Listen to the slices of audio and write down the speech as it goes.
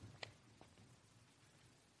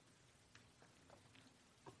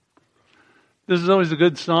This is always a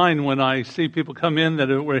good sign when I see people come in that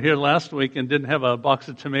were here last week and didn't have a box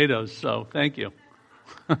of tomatoes, so thank you.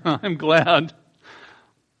 I'm glad.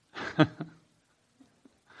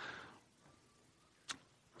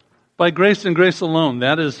 By grace and grace alone,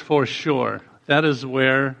 that is for sure. That is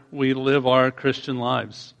where we live our Christian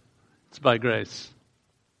lives. It's by grace.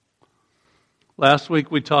 Last week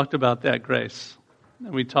we talked about that grace,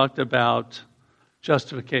 and we talked about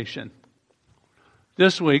justification.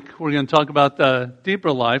 This week, we're going to talk about the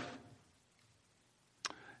deeper life,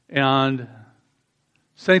 and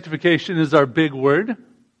sanctification is our big word.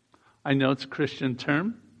 I know it's a Christian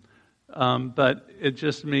term, but it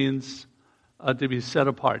just means to be set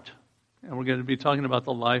apart. And we're going to be talking about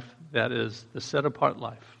the life that is the set apart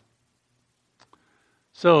life.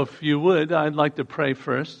 So if you would, I'd like to pray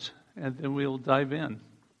first, and then we'll dive in.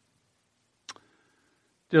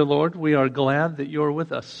 Dear Lord, we are glad that you're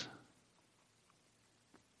with us.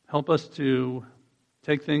 Help us to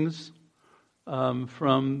take things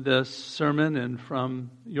from this sermon and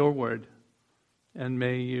from your word, and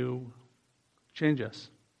may you change us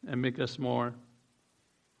and make us more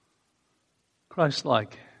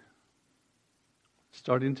Christ-like,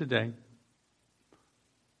 starting today.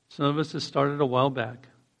 Some of us have started a while back.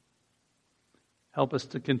 Help us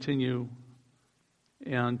to continue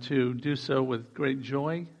and to do so with great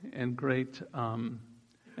joy and great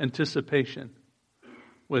anticipation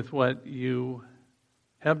with what you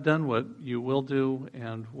have done, what you will do,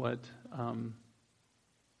 and what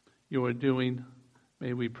you are doing.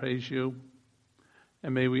 May we praise you,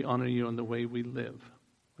 and may we honor you in the way we live.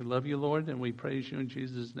 We love you, Lord, and we praise you in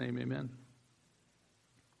Jesus' name. Amen.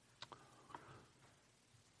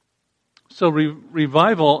 So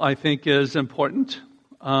revival, I think, is important.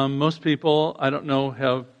 Most people, I don't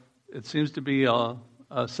know, it seems to be a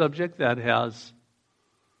subject that has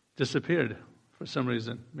disappeared for some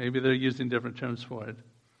reason. Maybe they're using different terms for it.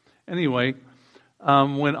 Anyway,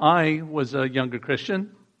 when I was a younger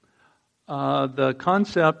Christian, the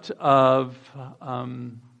concept of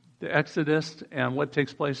the Exodus and what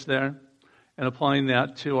takes place there and applying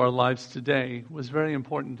that to our lives today was very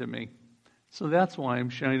important to me. So that's why I'm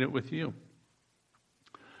sharing it with you.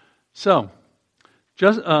 So,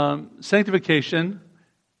 just sanctification.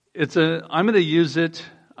 I'm going to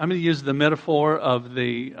use the metaphor of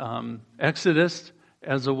the Exodus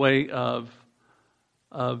as a way of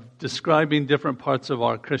describing different parts of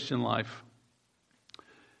our Christian life.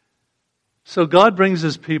 So God brings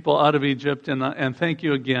His people out of Egypt, and thank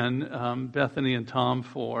you again, Bethany and Tom,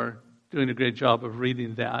 for doing a great job of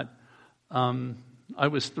reading that. I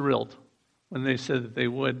was thrilled when they said that they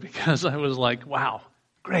would, because I was like, wow,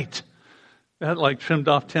 great. That trimmed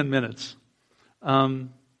off 10 minutes. The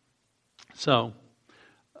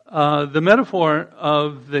metaphor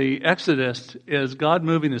of the Exodus is God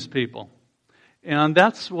moving His people. And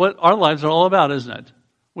that's what our lives are all about, isn't it?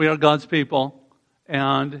 We are God's people,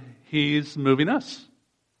 and He's moving us.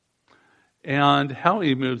 And how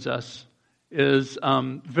He moves us is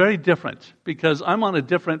very different, because I'm on a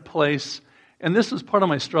different place. And this was part of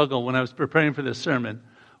my struggle when I was preparing for this sermon,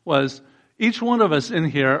 was each one of us in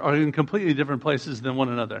here are in completely different places than one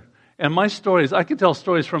another. And my stories, I could tell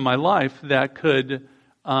stories from my life that could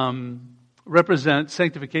represent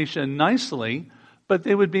sanctification nicely, but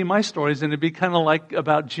they would be my stories, and it'd be kind of like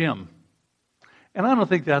about Jim. And I don't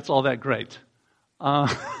think that's all that great.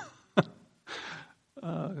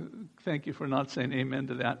 Thank you for not saying amen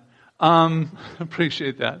to that.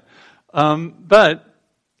 Appreciate that. But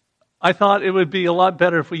I thought it would be a lot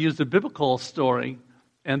better if we used a biblical story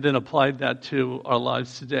and then applied that to our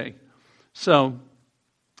lives today. So,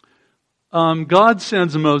 God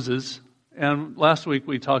sends Moses, and last week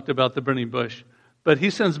we talked about the burning bush, but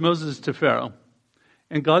He sends Moses to Pharaoh,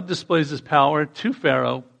 and God displays His power to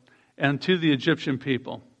Pharaoh and to the Egyptian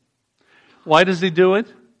people. Why does He do it?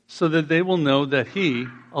 So that they will know that He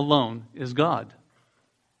alone is God.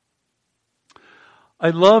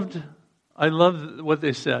 I loved what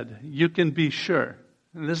they said. You can be sure,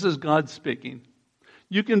 and this is God speaking,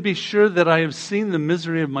 you can be sure that I have seen the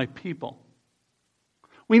misery of my people.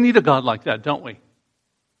 We need a God like that, don't we?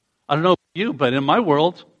 I don't know about you, but in my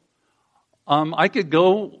world, I could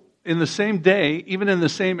go in the same day, even in the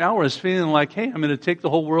same hours, feeling like, hey, I'm going to take the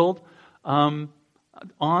whole world on.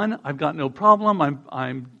 I've got no problem.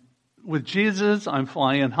 I'm with Jesus. I'm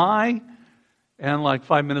flying high. And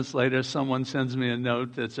 5 minutes later, someone sends me a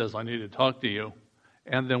note that says, I need to talk to you.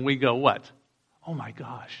 And then we go, what? Oh my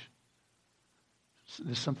gosh.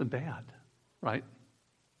 There's something bad, right?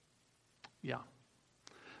 Yeah.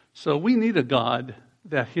 So we need a God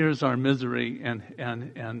that hears our misery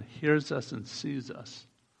and hears us and sees us.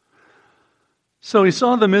 So he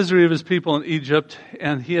saw the misery of his people in Egypt,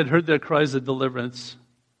 and he had heard their cries of deliverance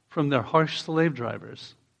from their harsh slave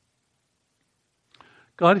drivers.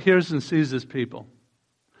 God hears and sees his people.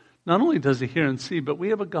 Not only does he hear and see, but we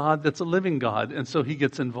have a God that's a living God, and so he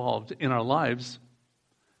gets involved in our lives,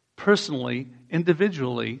 personally,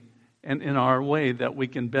 individually, and in our way that we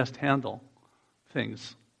can best handle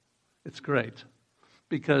things. It's great.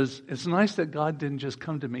 Because it's nice that God didn't just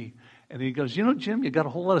come to me and he goes, Jim, you got a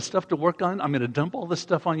whole lot of stuff to work on. I'm going to dump all this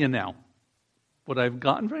stuff on you now. Would I have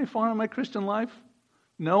gotten very far in my Christian life?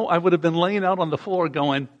 No, I would have been laying out on the floor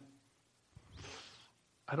going,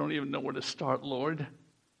 I don't even know where to start, Lord.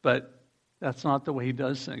 But that's not the way he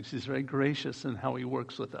does things. He's very gracious in how he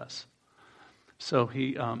works with us. So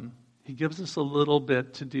he gives us a little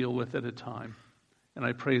bit to deal with at a time. And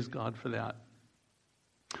I praise God for that.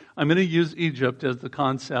 I'm going to use Egypt as the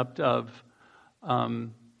concept of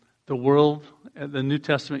the world. The New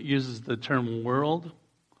Testament uses the term world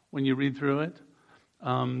when you read through it.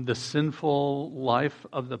 The sinful life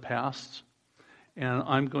of the past. And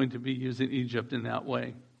I'm going to be using Egypt in that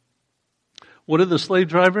way. What are the slave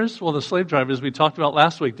drivers? Well, the slave drivers we talked about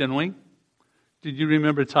last week, didn't we? Did you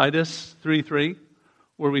remember Titus 3:3,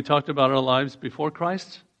 where we talked about our lives before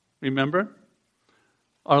Christ? Remember?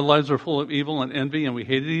 Our lives were full of evil and envy, and we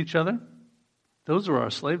hated each other. Those are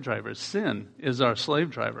our slave drivers. Sin is our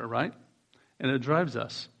slave driver, right? And it drives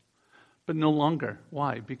us. But no longer.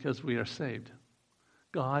 Why? Because we are saved.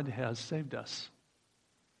 God has saved us.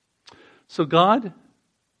 So God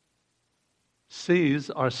sees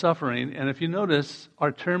our suffering, and if you notice,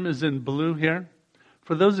 our term is in blue here.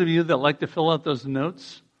 For those of you that like to fill out those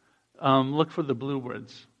notes, look for the blue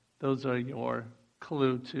words. Those are your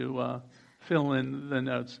clue to fill in the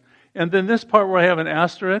notes. And then this part where I have an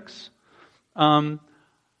asterisk,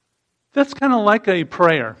 that's kind of like a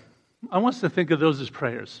prayer. I want us to think of those as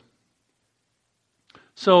prayers.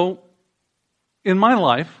 So, in my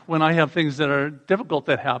life, when I have things that are difficult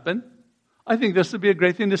that happen, I think this would be a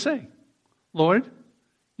great thing to say. Lord,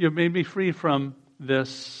 you've made me free from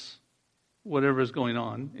this, whatever is going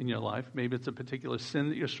on in your life. Maybe it's a particular sin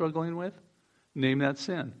that you're struggling with. Name that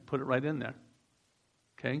sin. Put it right in there.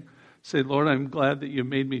 Okay? Say, Lord, I'm glad that you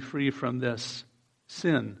made me free from this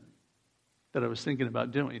sin that I was thinking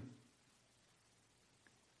about doing.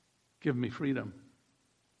 Give me freedom.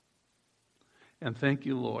 And thank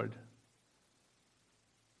you, Lord,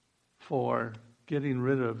 for getting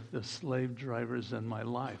rid of the slave drivers in my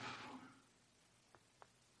life.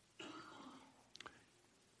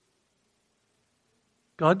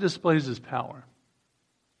 God displays his power.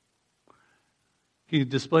 He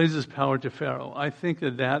displays his power to Pharaoh. I think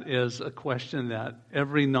that is a question that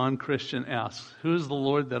every non-Christian asks. Who is the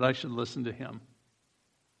Lord that I should listen to him?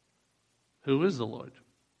 Who is the Lord?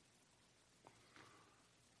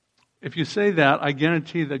 If you say that, I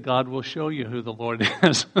guarantee that God will show you who the Lord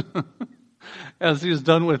is. As he's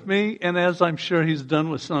done with me, and as I'm sure he's done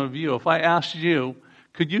with some of you. If I asked you,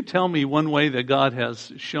 could you tell me one way that God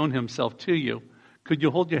has shown himself to you? Could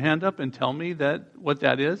you hold your hand up and tell me what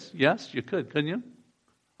that is? Yes, you could, couldn't you?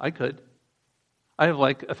 I could. I have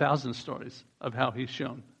like 1,000 stories of how he's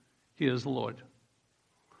shown he is the Lord.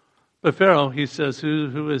 But Pharaoh, he says,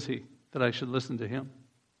 who is he that I should listen to him?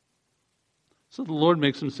 So the Lord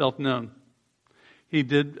makes himself known. He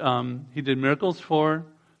did miracles for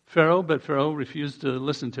Pharaoh, but Pharaoh refused to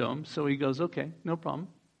listen to him. So he goes, okay, no problem.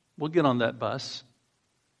 We'll get on that bus.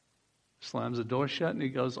 Slams the door shut and he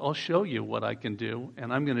goes, I'll show you what I can do,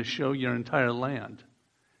 and I'm going to show your entire land.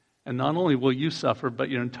 And not only will you suffer, but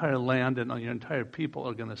your entire land and your entire people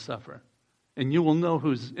are going to suffer. And you will know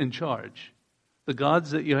who's in charge. The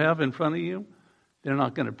gods that you have in front of you, they're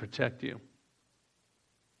not going to protect you.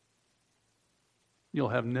 You'll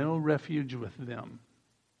have no refuge with them.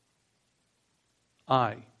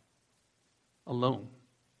 I alone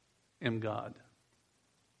am God.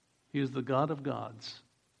 He is the God of gods.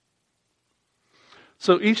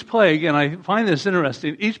 So each plague, and I find this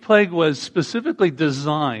interesting, each plague was specifically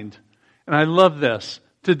designed, and I love this,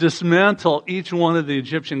 to dismantle each one of the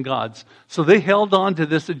Egyptian gods. So they held on to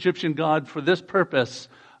this Egyptian god for this purpose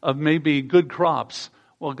of maybe good crops.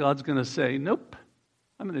 Well, God's going to say, nope,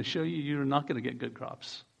 I'm going to show you you're not going to get good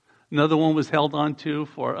crops. Another one was held on to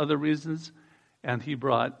for other reasons, and he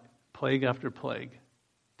brought plague after plague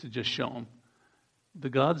to just show them. The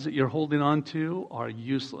gods that you're holding on to are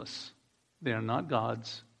useless. They are not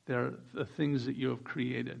gods. They're the things that you have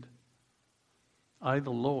created. I, the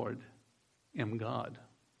Lord, am God.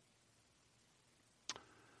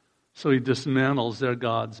 So he dismantles their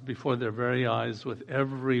gods before their very eyes with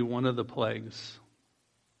every one of the plagues.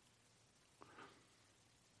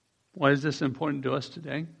 Why is this important to us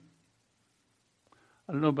today?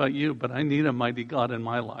 I don't know about you, but I need a mighty God in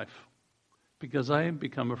my life because I have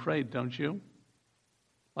become afraid, don't you?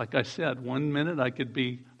 Like I said, one minute I could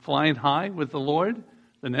be flying high with the Lord.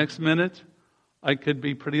 The next minute I could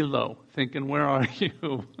be pretty low, thinking, where are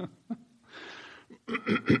you?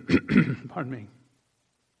 Pardon me.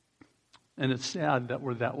 And it's sad that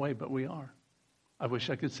we're that way, but we are. I wish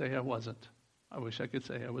I could say I wasn't. I wish I could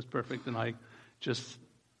say I was perfect and I just,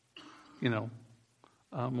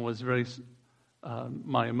 was very,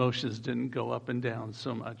 my emotions didn't go up and down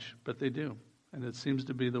so much, but they do. And it seems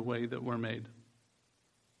to be the way that we're made.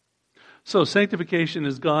 So sanctification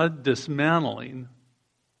is God dismantling.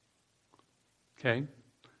 Okay?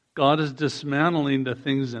 God is dismantling the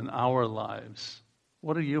things in our lives.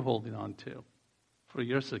 What are you holding on to for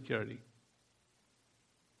your security?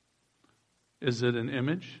 Is it an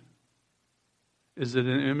image? Is it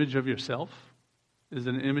an image of yourself? Is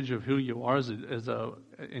it an image of who you are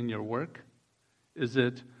in your work? Is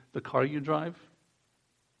it the car you drive?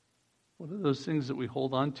 What are those things that we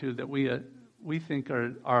hold on to that we think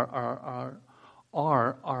are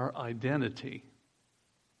our identity?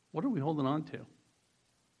 What are we holding on to?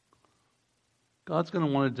 God's going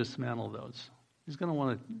to want to dismantle those. He's going to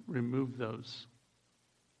want to remove those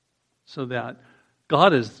so that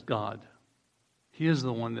God is God. He is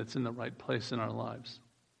the one that's in the right place in our lives.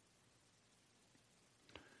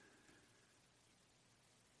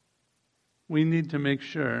 We need to make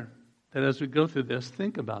sure that as we go through this,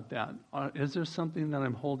 think about that. Is there something that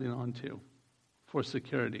I'm holding on to for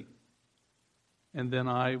security? And then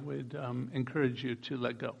I would encourage you to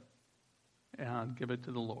let go and give it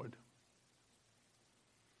to the Lord.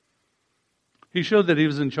 He showed that he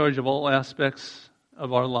was in charge of all aspects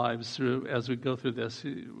of our lives as we go through this.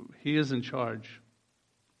 He is in charge.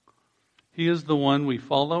 He is the one we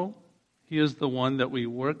follow. He is the one that we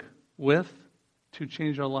work with to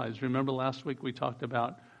change our lives. Remember last week we talked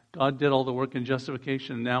about God did all the work in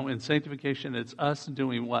justification. Now in sanctification, it's us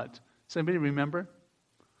doing what? Does anybody remember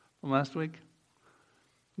from last week?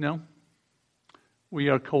 No? We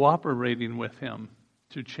are cooperating with him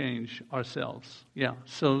to change ourselves. Yeah.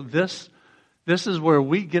 So this is where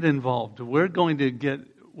we get involved. We're going to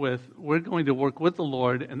work with the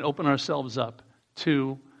Lord and open ourselves up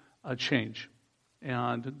to a change.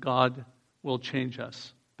 And God will change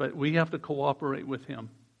us. But we have to cooperate with him.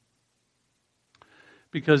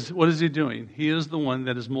 Because what is he doing? He is the one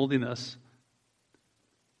that is molding us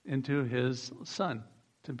into his Son,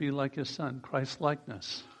 to be like his Son,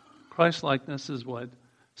 Christ-likeness. Christ-likeness is what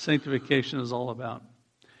sanctification is all about.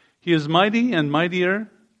 He is mighty and mightier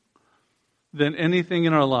than anything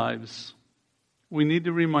in our lives. We need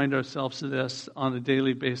to remind ourselves of this on a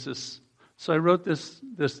daily basis. So I wrote this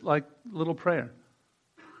like little prayer.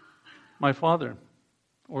 My Father,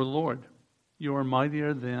 or Lord, you are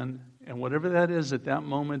mightier than, and whatever that is at that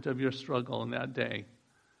moment of your struggle in that day,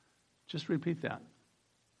 just repeat that.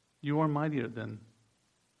 You are mightier than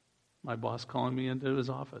my boss calling me into his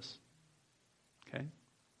office. Okay?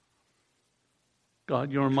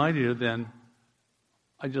 God, you are mightier than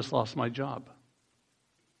I just lost my job.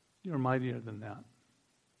 You're mightier than that.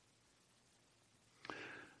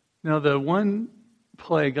 Now, the one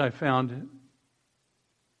plague I found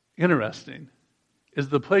interesting is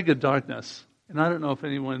the plague of darkness. And I don't know if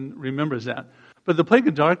anyone remembers that. But the plague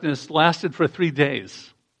of darkness lasted for 3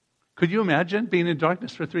 days. Could you imagine being in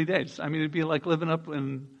darkness for 3 days? I mean, it'd be like living up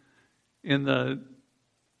in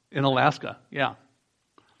Alaska. Yeah.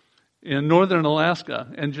 In northern Alaska.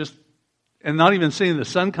 And not even seeing the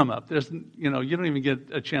sun come up. You don't even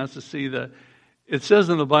get a chance to see it says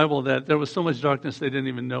in the Bible that there was so much darkness they didn't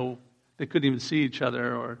even know, they couldn't even see each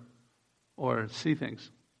other or see things.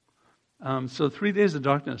 So 3 days of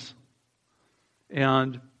darkness.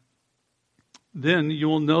 And then you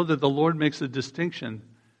will know that the Lord makes a distinction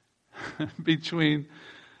between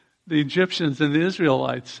the Egyptians and the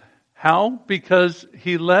Israelites. How? Because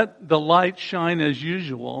he let the light shine as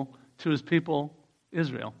usual to his people,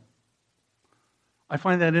 Israel. I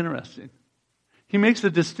find that interesting. He makes a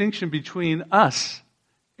distinction between us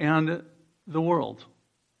and the world.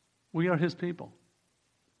 We are his people.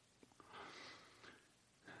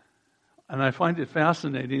 And I find it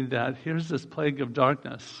fascinating that here's this plague of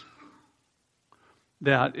darkness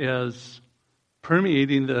that is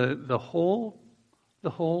permeating the whole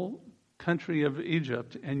country of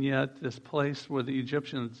Egypt, and yet this place where the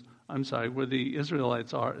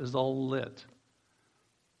Israelites are is all lit.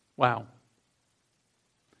 Wow.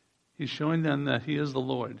 He's showing them that he is the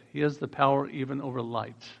Lord. He has the power even over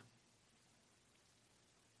light.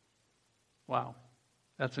 Wow.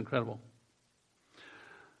 That's incredible.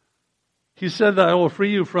 He said that I will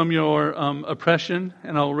free you from your oppression,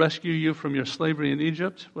 and I will rescue you from your slavery in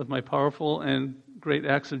Egypt with my powerful and great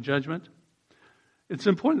acts of judgment. It's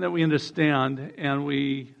important that we understand and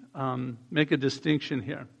we make a distinction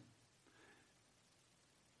here.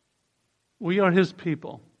 We are His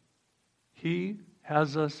people. He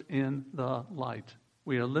has us in the light.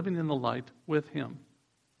 We are living in the light with Him.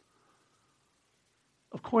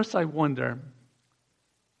 Of course, I wonder,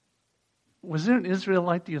 was there an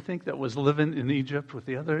Israelite, do you think, that was living in Egypt with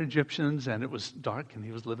the other Egyptians and it was dark and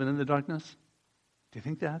he was living in the darkness? Do you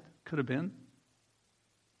think that could have been?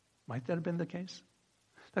 Might that have been the case?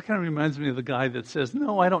 That kind of reminds me of the guy that says,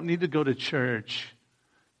 no, I don't need to go to church.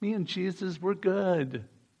 Me and Jesus, we're good,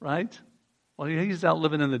 right? Well, he's out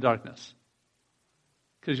living in the darkness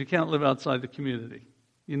because you can't live outside the community.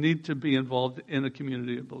 You need to be involved in a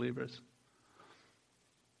community of believers.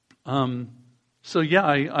 So yeah,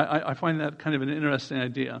 I find that kind of an interesting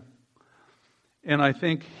idea. And I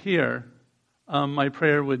think here, my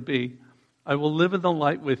prayer would be, I will live in the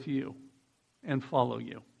light with you and follow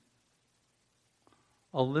you.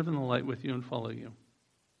 I'll live in the light with you and follow you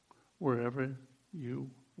wherever you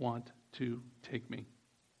want to take me.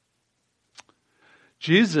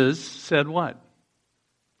 Jesus said what?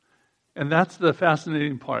 And that's the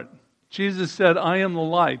fascinating part. Jesus said, I am the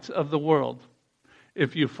light of the world.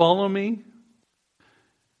 If you follow me,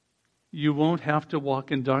 you won't have to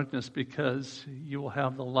walk in darkness because you will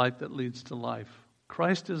have the light that leads to life.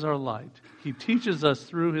 Christ is our light. He teaches us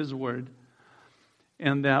through His word,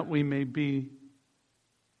 and that we may be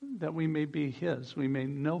His. We may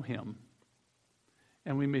know Him,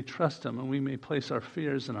 and we may trust Him, and we may place our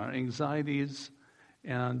fears and our anxieties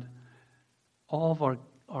and all of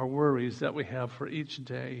our worries that we have for each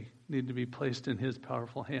day need to be placed in His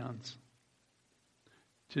powerful hands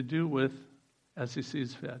to do with as He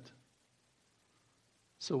sees fit.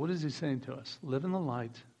 So what is He saying to us? Live in the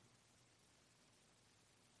light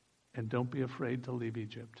and don't be afraid to leave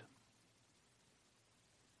Egypt.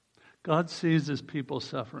 God sees His people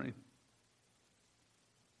suffering.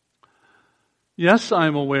 Yes, I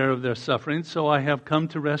am aware of their suffering, so I have come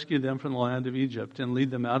to rescue them from the land of Egypt and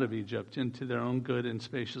lead them out of Egypt into their own good and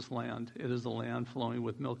spacious land. It is a land flowing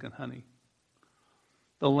with milk and honey.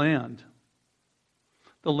 The land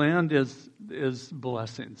is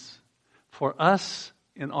blessings. For us,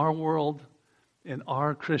 in our world, in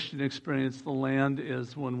our Christian experience, the land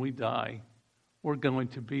is when we die. We're going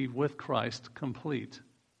to be with Christ, complete,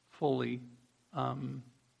 fully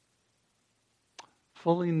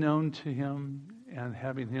known to Him and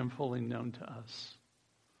having Him fully known to us.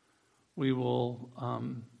 We will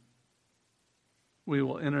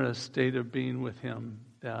enter a state of being with Him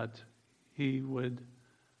that He would,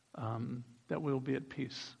 that we'll be at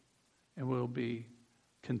peace and we'll be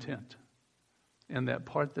content. And that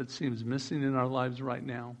part that seems missing in our lives right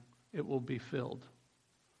now, it will be filled.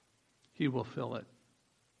 He will fill it.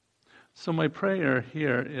 So my prayer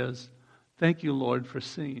here is, thank you, Lord, for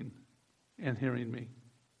seeing and hearing me.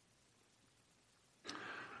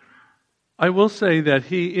 I will say that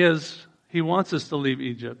He wants us to leave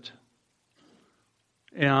Egypt.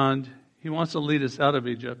 And He wants to lead us out of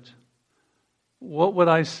Egypt. What would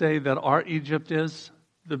I say that our Egypt is?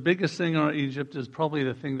 The biggest thing in our Egypt is probably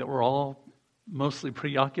the thing that we're all mostly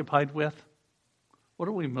preoccupied with. What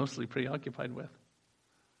are we mostly preoccupied with?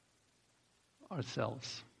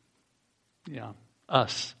 Ourselves. Yeah,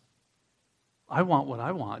 us. I want what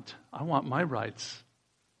I want. I want my rights.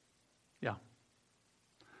 Yeah.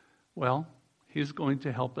 Well, He's going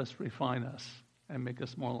to help us refine us and make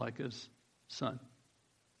us more like His Son.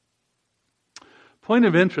 Point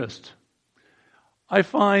of interest. I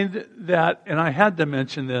find that, and I had to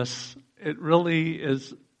mention this, it really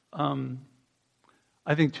is,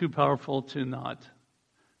 I think, too powerful to not.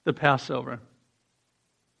 The Passover.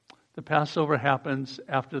 The Passover happens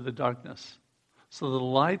after the darkness. So the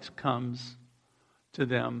light comes to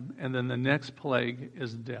them, and then the next plague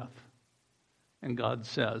is death. And God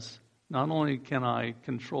says, not only can I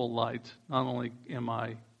control light, not only am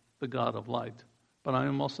I the God of light, but I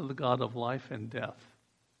am also the God of life and death.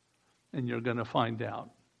 And you're going to find out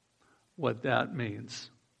what that means.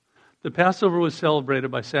 The Passover was celebrated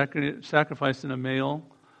by sacrificing a male,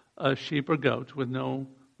 a sheep or goat with no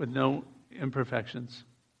imperfections.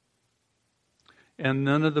 And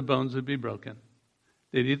none of the bones would be broken.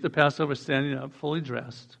 They'd eat the Passover standing up, fully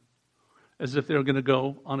dressed, as if they were going to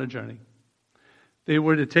go on a journey. They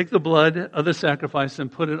were to take the blood of the sacrifice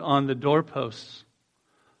and put it on the doorposts.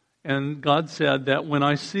 And God said that when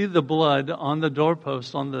I see the blood on the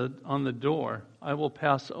doorpost, on the door, I will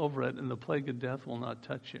pass over it, and the plague of death will not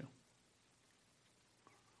touch you.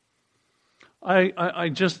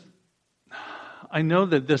 I know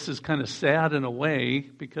that this is kind of sad in a way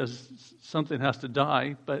because something has to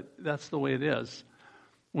die, but that's the way it is.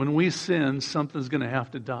 When we sin, something's going to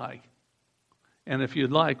have to die. And if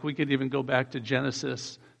you'd like, we could even go back to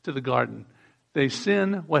Genesis, to the garden. They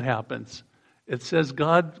sin, what happens? It says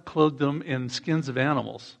God clothed them in skins of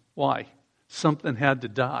animals. Why? Something had to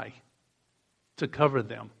die to cover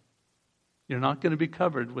them. You're not going to be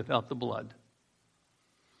covered without the blood.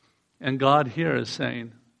 And God here is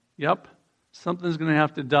saying, yep, something's going to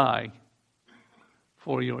have to die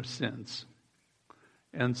for your sins.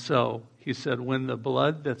 And so he said, when the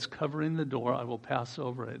blood that's covering the door, I will pass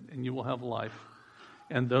over it, and you will have life.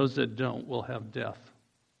 And those that don't will have death.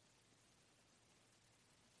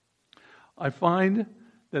 I find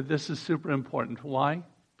that this is super important. Why?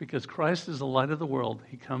 Because Christ is the light of the world.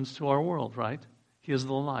 He comes to our world, right? He is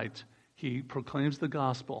the light. He proclaims the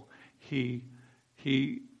gospel. He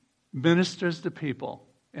ministers to people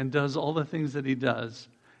and does all the things that he does.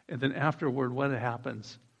 And then afterward, what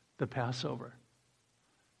happens? The Passover.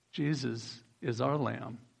 Jesus is our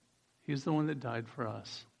lamb. He's the one that died for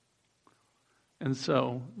us. And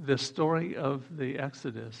so the story of the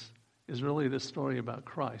Exodus is really the story about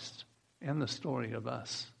Christ and the story of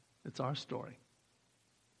us. It's our story.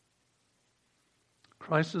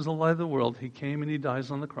 Christ is the light of the world. He came and he dies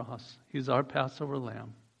on the cross. He's our Passover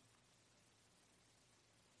lamb.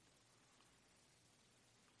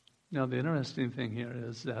 Now, the interesting thing here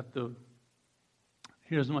is that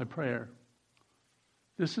here's my prayer.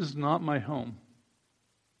 This is not my home.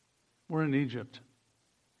 We're in Egypt.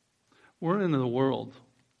 We're in the world.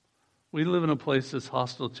 We live in a place that's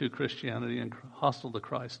hostile to Christianity and hostile to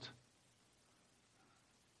Christ.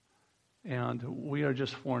 And we are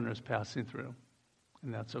just foreigners passing through.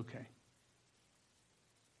 And that's okay.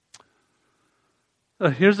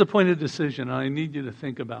 Here's a point of decision I need you to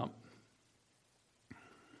think about.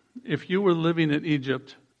 If you were living in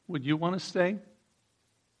Egypt, would you want to stay?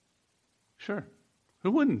 Sure.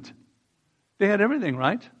 Who wouldn't? They had everything,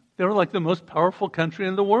 right? They were like the most powerful country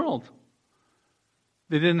in the world.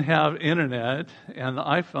 They didn't have internet and the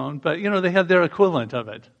iPhone, but, they had their equivalent of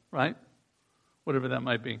it, right? Whatever that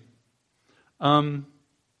might be. Are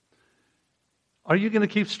you going to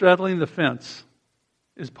keep straddling the fence?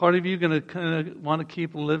 Is part of you going to kind of want to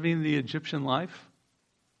keep living the Egyptian life?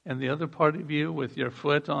 And the other part of you with your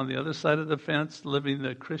foot on the other side of the fence living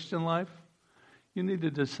the Christian life? You need to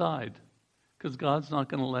decide, because God's not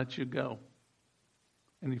going to let you go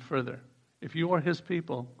any further. If you are his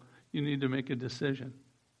people, you need to make a decision.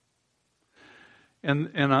 And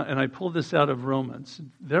I pulled this out of Romans.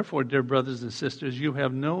 Therefore, dear brothers and sisters, you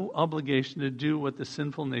have no obligation to do what the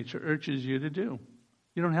sinful nature urges you to do.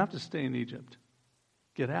 You don't have to stay in Egypt.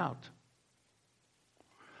 Get out.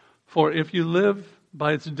 For if you live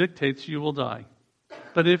by its dictates, you will die.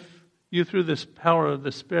 But if you, through this power of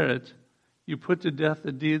the Spirit, you put to death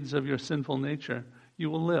the deeds of your sinful nature,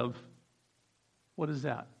 you will live. What is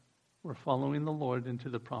that? We're following the Lord into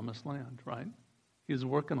the promised land, right? He's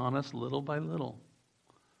working on us little by little.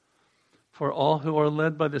 For all who are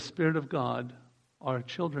led by the Spirit of God are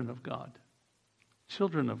children of God.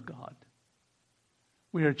 Children of God.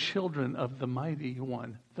 We are children of the mighty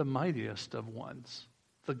one, the mightiest of ones.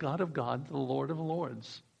 The God of God, the Lord of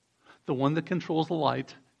lords. The one that controls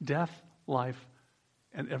light, death, life,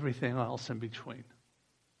 and everything else in between.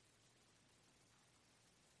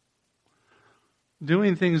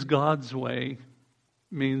 Doing things God's way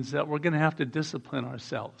means that we're going to have to discipline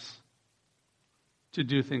ourselves to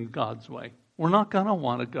do things God's way. We're not going to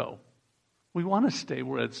want to go. We want to stay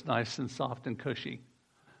where it's nice and soft and cushy.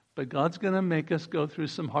 But God's going to make us go through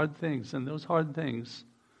some hard things, and those hard things,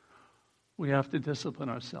 we have to discipline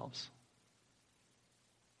ourselves.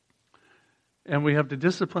 And we have to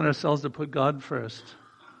discipline ourselves to put God first.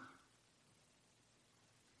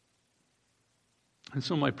 And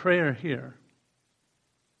so my prayer here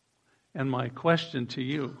and my question to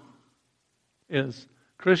you is,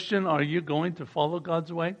 Christian, are you going to follow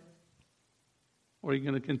God's way? Or are you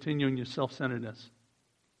going to continue in your self-centeredness?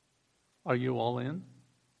 Are you all in?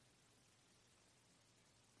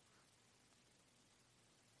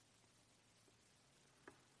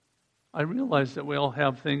 I realize that we all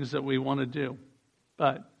have things that we want to do,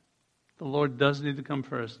 but the Lord does need to come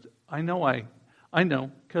first. I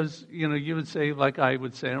know, because, you would say, like I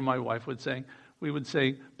would say, or my wife would say, we would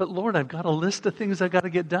say, but Lord, I've got a list of things I've got to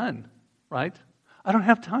get done, right? I don't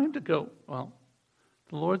have time to go. Well,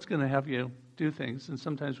 the Lord's going to have you do things, and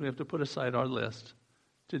sometimes we have to put aside our list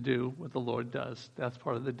to do what the Lord does. That's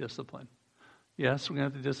part of the discipline. Yes, we're going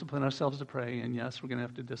to have to discipline ourselves to pray, and yes, we're going to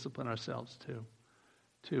have to discipline ourselves to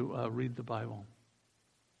read the Bible.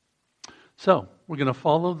 So, we're going to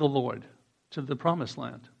follow the Lord. to the promised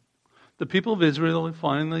land. The people of Israel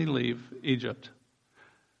finally leave Egypt.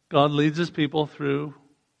 God leads his people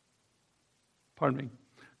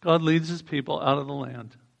God leads his people out of the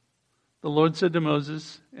land. The Lord said to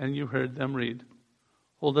Moses, and you heard them read,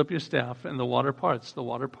 hold up your staff, and the water parts. The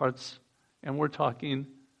water parts, and we're talking,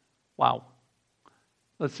 wow.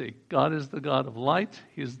 Let's see. God is the God of light.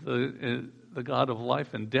 He's the God of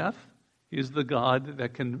life and death. He's the God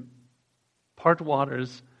that can part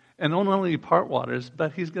waters, and not only part waters,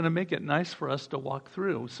 but he's going to make it nice for us to walk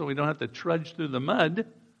through so we don't have to trudge through the mud.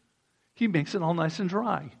 He makes it all nice and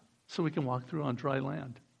dry so we can walk through on dry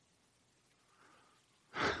land.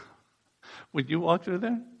 Would you walk through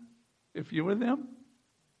there if you were them?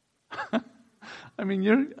 I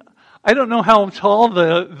mean, I don't know how tall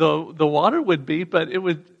the water would be, but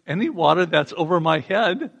any water that's over my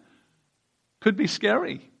head could be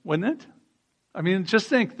scary, wouldn't it? I mean, just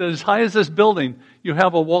think that as high as this building, you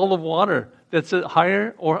have a wall of water that's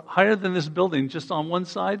higher than this building, just on one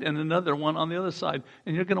side and another one on the other side,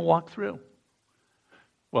 and you're going to walk through.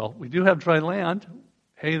 Well, we do have dry land.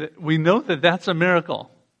 Hey, we know that that's a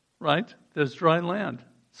miracle, right? There's dry land,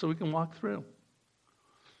 so we can walk through.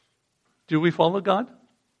 Do we follow God?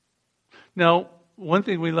 Now, one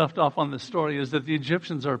thing we left off on the story is that the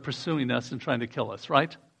Egyptians are pursuing us and trying to kill us,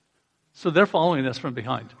 right? So they're following us from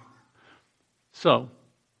behind. So,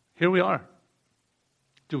 here we are.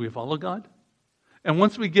 Do we follow God? And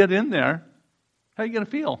once we get in there, how are you going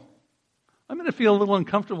to feel? I'm going to feel a little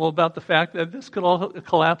uncomfortable about the fact that this could all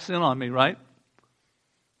collapse in on me, right?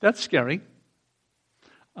 That's scary.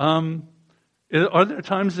 Are there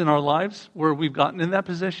times in our lives where we've gotten in that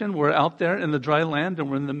position, we're out there in the dry land and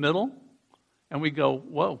we're in the middle, and we go,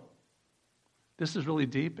 whoa, this is really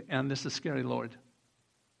deep and this is scary, Lord.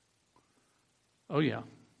 Oh yeah.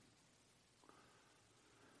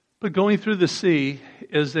 But going through the sea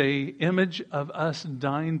is an image of us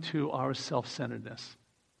dying to our self-centeredness.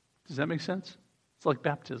 Does that make sense? It's like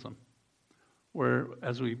baptism, where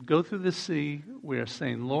as we go through the sea, we are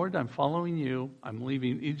saying, Lord, I'm following you. I'm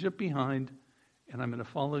leaving Egypt behind, and I'm going to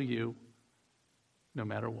follow you no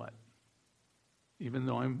matter what, even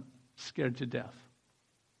though I'm scared to death.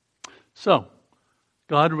 So,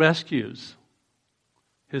 God rescues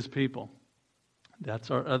his people.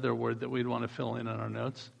 That's our other word that we'd want to fill in on our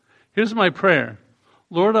notes. Here's my prayer.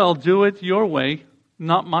 Lord, I'll do it your way,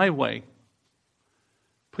 not my way.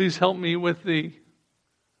 Please help me with the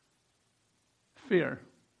fear.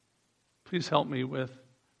 Please help me with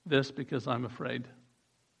this because I'm afraid.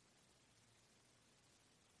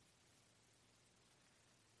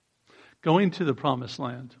 Going to the promised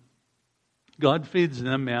land. God feeds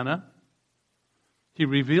them manna. He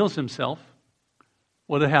reveals himself.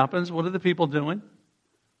 What happens? What are the people doing?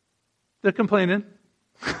 They're complaining.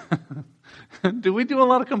 Do we do a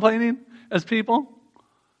lot of complaining as people?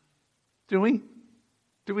 Do we?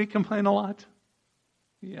 Do we complain a lot?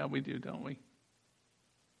 Yeah, we do, don't we?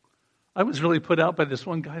 I was really put out by this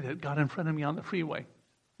one guy that got in front of me on the freeway.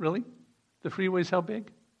 Really? The freeway's how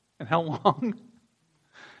big? And how long?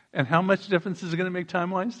 And how much difference is it going to make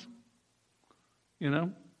time-wise? You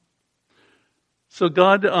know? So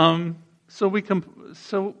God,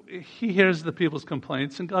 so he hears the people's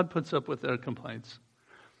complaints, and God puts up with their complaints.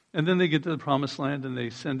 And then they get to the promised land, and they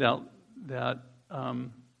send out that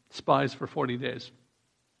spies for 40 days.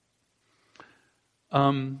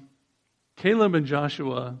 Caleb and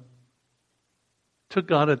Joshua took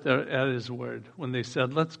God at his word when they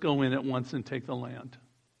said, let's go in at once and take the land.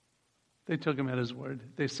 They took him at his word.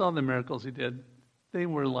 They saw the miracles he did. They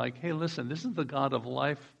were like, hey, listen, this is the God of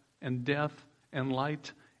life and death and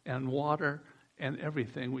light and water and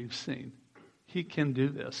everything we've seen. He can do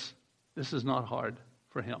this. This is not hard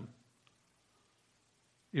for him.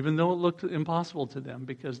 Even though it looked impossible to them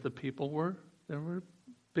because there were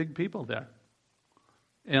big people there.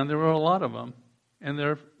 And there were a lot of them. And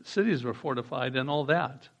their cities were fortified and all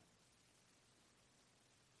that.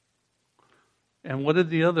 And what did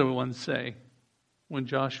the other ones say when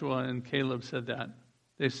Joshua and Caleb said that?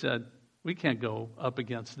 They said, we can't go up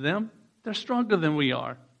against them. They're stronger than we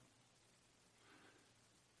are.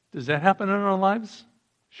 Does that happen in our lives?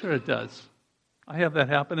 Sure it does. I have that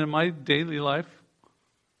happen in my daily life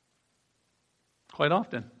quite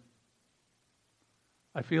often.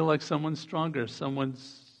 I feel like someone's stronger,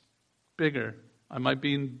 someone's bigger. I might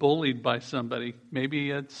be bullied by somebody.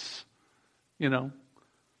 Maybe it's, a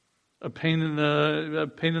pain in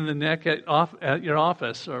the neck at your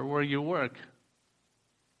office or where you work.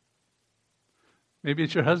 Maybe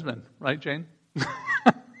it's your husband, right, Jane?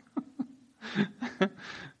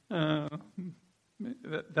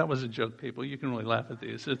 That was a joke, people. You can really laugh at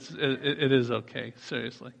these. It is okay,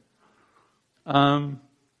 seriously. Um,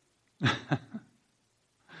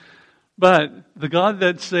 but the God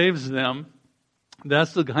that saves them,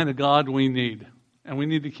 that's the kind of God we need. And we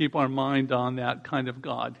need to keep our mind on that kind of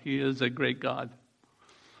God. He is a great God.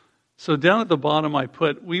 So down at the bottom I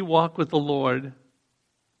put, we walk with the Lord.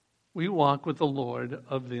 We walk with the Lord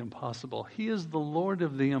of the impossible. He is the Lord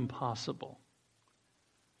of the impossible.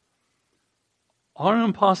 Our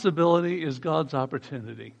impossibility is God's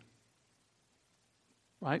opportunity,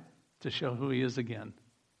 right? To show who He is again.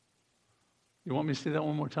 You want me to say that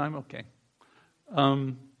one more time? Okay.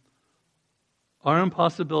 Our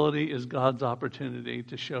impossibility is God's opportunity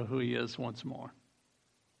to show who He is once more.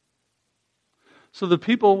 So the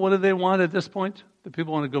people, what do they want at this point? The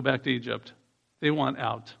people want to go back to Egypt. They want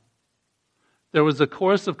out. There was a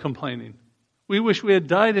chorus of complaining. We wish we had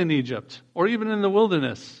died in Egypt or even in the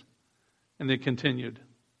wilderness. And they continued.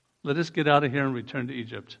 Let us get out of here and return to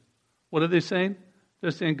Egypt. What are they saying? They're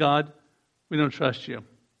saying, God, we don't trust you.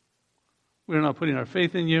 We're not putting our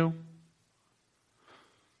faith in you.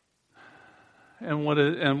 And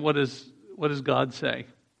what does God say?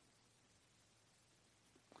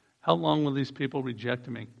 How long will these people reject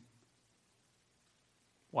me?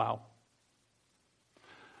 Wow.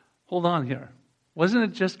 Hold on here. Wasn't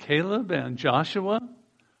it just Caleb and Joshua?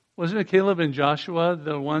 Wasn't it Caleb and Joshua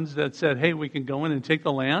the ones that said, hey, we can go in and take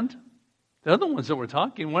the land? They're the ones that were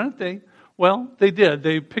talking, weren't they? Well, they did.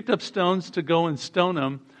 They picked up stones to go and stone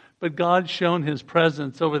them. But God shone His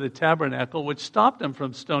presence over the tabernacle, which stopped them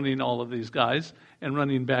from stoning all of these guys and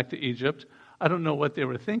running back to Egypt. I don't know what they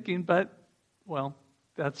were thinking, but, well,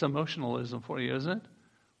 that's emotionalism for you, isn't it?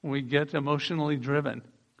 When we get emotionally driven.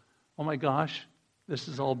 Oh my gosh, this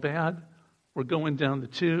is all bad. We're going down the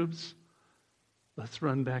tubes. Let's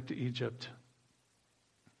run back to Egypt.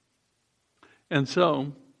 And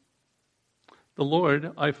so, the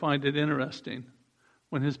Lord, I find it interesting,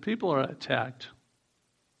 when His people are attacked,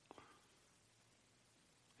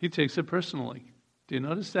 He takes it personally. Do you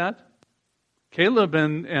notice that? Caleb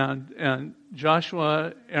and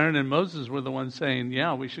Joshua, Aaron and Moses were the ones saying,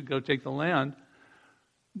 yeah, we should go take the land.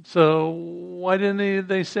 So why didn't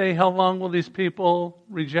they say, how long will these people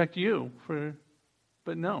reject you?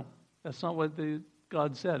 But no, that's not what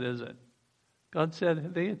God said, is it? God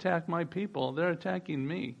said, they attack my people. They're attacking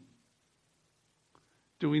me.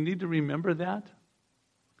 Do we need to remember that?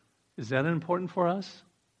 Is that important for us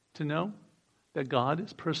to know? That God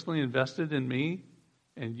is personally invested in me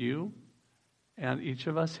and you and each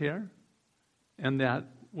of us here. And that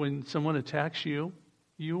when someone attacks you,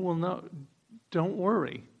 you will know. Don't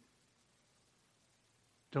worry.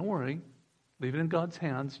 Don't worry. Leave it in God's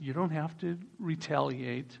hands. You don't have to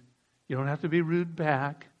retaliate. You don't have to be rude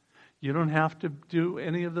back. You don't have to do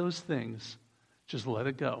any of those things. Just let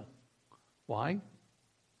it go. Why?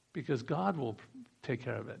 Because God will take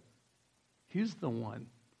care of it. He's the one.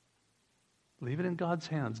 Leave it in God's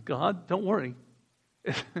hands. God, don't worry.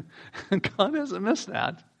 God hasn't missed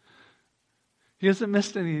that. He hasn't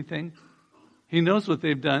missed anything. He knows what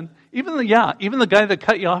they've done. Even the guy that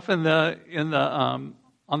cut you off on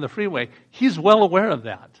the freeway, he's well aware of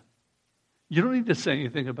that. You don't need to say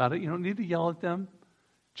anything about it. You don't need to yell at them.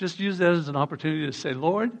 Just use that as an opportunity to say,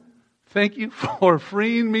 Lord, thank you for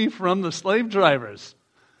freeing me from the slave drivers.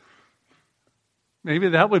 Maybe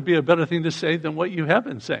that would be a better thing to say than what you have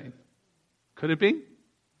been saying. Could it be?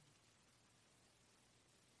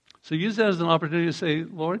 So use that as an opportunity to say,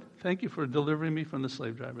 Lord, thank you for delivering me from the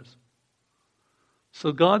slave drivers.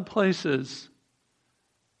 So God places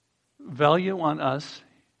value on us,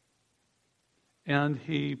 and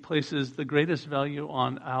He places the greatest value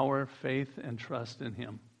on our faith and trust in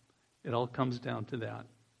Him. It all comes down to that.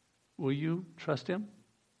 Will you trust Him?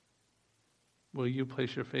 Will you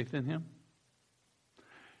place your faith in Him?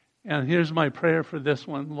 And here's my prayer for this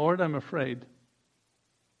one. Lord, I'm afraid,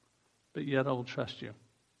 but yet I will trust you.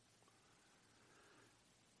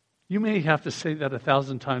 You may have to say that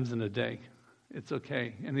 1,000 times in a day. It's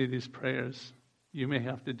okay. Any of these prayers you may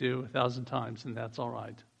have to do 1,000 times, and that's all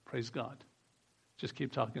right. Praise God. Just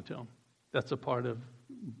keep talking to Him. That's a part of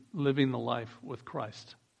living the life with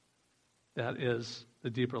Christ. That is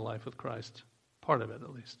the deeper life with Christ. Part of it,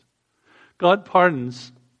 at least. God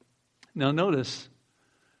pardons. Now notice,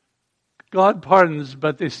 God pardons,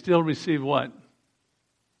 but they still receive what?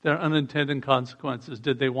 Their unintended consequences.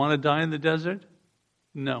 Did they want to die in the desert?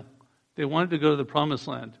 No. They wanted to go to the promised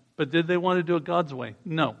land. But did they want to do it God's way?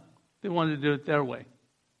 No. They wanted to do it their way.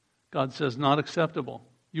 God says, not acceptable.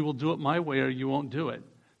 You will do it my way or you won't do it.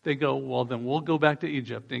 They go, well, then we'll go back to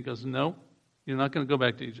Egypt. And He goes, no, you're not going to go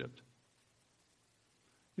back to Egypt.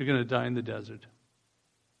 You're going to die in the desert.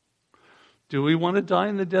 Do we want to die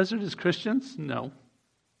in the desert as Christians? No.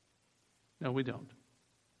 No, we don't.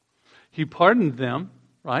 He pardoned them,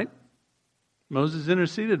 right? Moses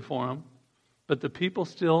interceded for them, but the people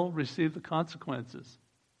still receive the consequences.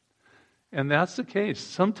 And that's the case.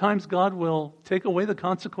 Sometimes God will take away the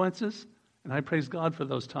consequences, and I praise God for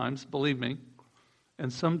those times, believe me.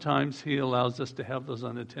 And sometimes He allows us to have those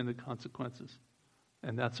unintended consequences.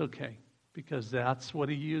 And that's okay, because that's what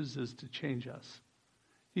He uses to change us.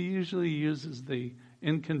 He usually uses the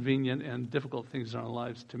inconvenient and difficult things in our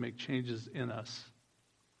lives to make changes in us.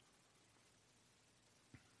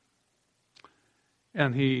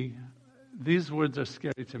 And these words are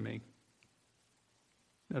scary to me.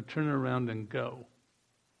 Now turn around and go.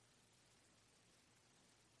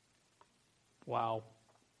 Wow.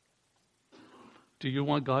 Do you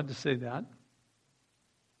want God to say that?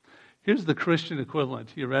 Here's the Christian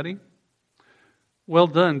equivalent. You ready? Well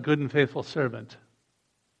done, good and faithful servant.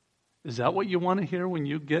 Is that what you want to hear when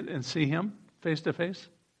you get and see Him face to face?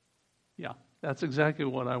 Yeah, that's exactly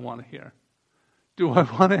what I want to hear. Do I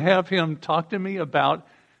want to have Him talk to me about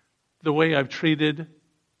the way I've treated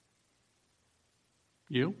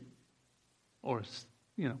you? Or,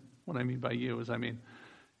 what I mean by you is,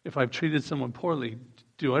 if I've treated someone poorly,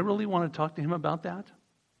 do I really want to talk to Him about that?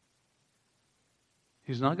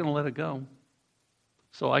 He's not going to let it go.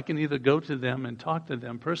 So I can either go to them and talk to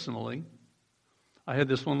them personally. I had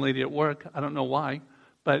this one lady at work, I don't know why,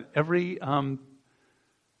 but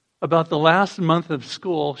about the last month of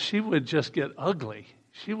school, she would just get ugly.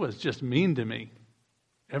 She was just mean to me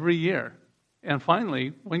every year. And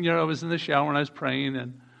finally, one year I was in the shower and I was praying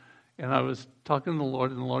and I was talking to the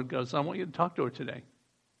Lord, and the Lord goes, I want you to talk to her today.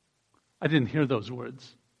 I didn't hear those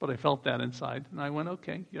words, but I felt that inside. And I went,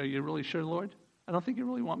 okay, are you really sure, Lord? I don't think you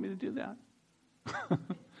really want me to do that.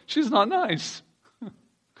 She's not nice.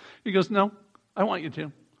 He goes, no, I want you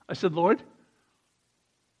to. I said, Lord,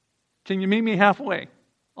 can you meet me halfway?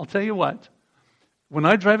 I'll tell you what. When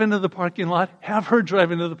I drive into the parking lot, have her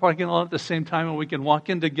drive into the parking lot at the same time, and we can walk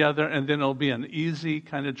in together, and then it'll be an easy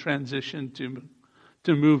kind of transition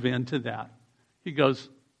to move into that. He goes,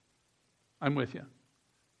 I'm with you.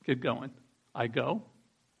 Get going. I go,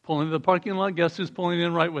 pull into the parking lot. Guess who's pulling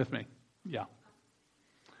in right with me? Yeah.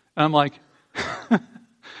 And I'm like,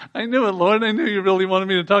 I knew it, Lord. I knew you really wanted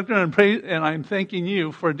me to talk to her and pray, and I'm thanking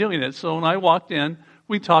you for doing it. So when I walked in,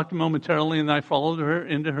 we talked momentarily, and I followed her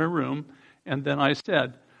into her room, and then I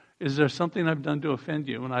said, is there something I've done to offend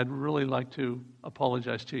you? And I'd really like to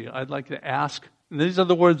apologize to you. I'd like to ask, and these are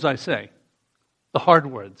the words I say, the hard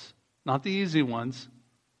words, not the easy ones.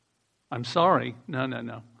 I'm sorry.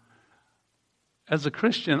 No. As a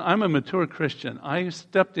Christian, I'm a mature Christian. I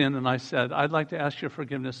stepped in and I said, I'd like to ask your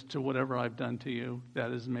forgiveness to whatever I've done to you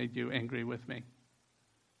that has made you angry with me.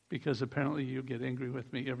 Because apparently you get angry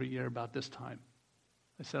with me every year about this time.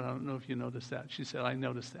 I said, I don't know if you noticed that. She said, I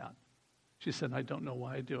noticed that. She said, I don't know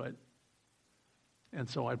why I do it. And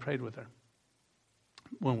so I prayed with her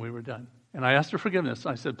when we were done. And I asked her forgiveness.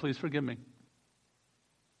 I said, please forgive me.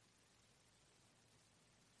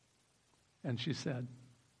 And she said,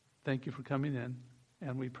 thank you for coming in.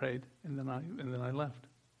 And we prayed, and then I left.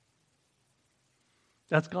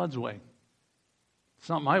 That's God's way. It's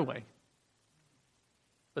not my way.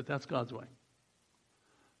 But that's God's way.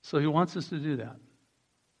 So He wants us to do that.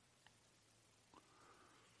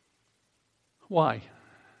 Why?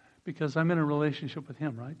 Because I'm in a relationship with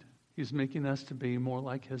Him, right? He's making us to be more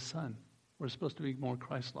like His Son. We're supposed to be more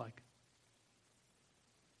Christ-like.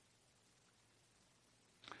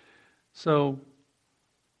 So,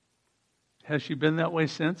 has she been that way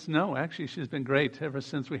since? No, actually she's been great ever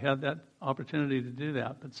since we had that opportunity to do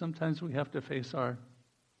that. But sometimes we have to face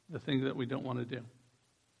the thing that we don't want to do.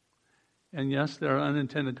 And yes, there are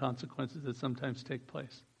unintended consequences that sometimes take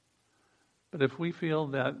place. But if we feel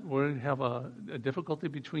that we have a difficulty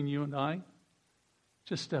between you and I,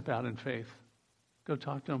 just step out in faith. Go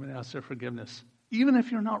talk to them and ask their forgiveness. Even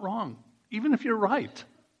if you're not wrong, even if you're right,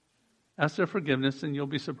 ask their forgiveness and you'll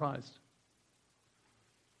be surprised.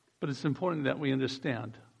 But it's important that we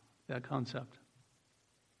understand that concept.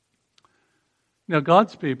 Now,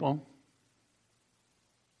 God's people,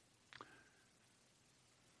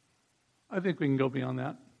 I think we can go beyond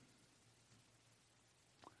that.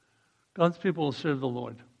 God's people will serve the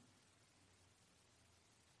Lord.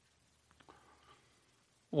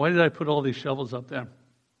 Why did I put all these shovels up there?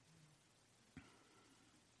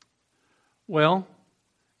 Well,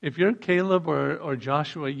 if you're Caleb or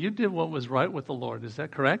Joshua, you did what was right with the Lord. Is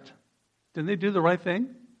that correct? Didn't they do the right thing?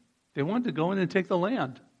 They wanted to go in and take the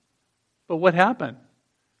land. But what happened?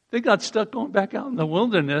 They got stuck going back out in the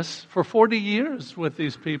wilderness for 40 years with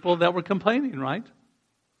these people that were complaining, right?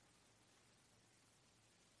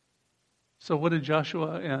 So what did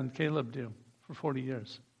Joshua and Caleb do for 40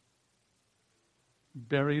 years?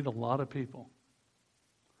 Buried a lot of people.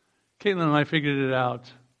 Caitlin and I figured it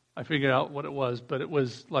out. I figured out what it was, but it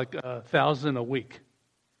was like 1,000 a week.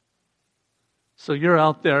 So you're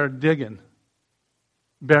out there digging,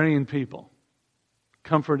 burying people,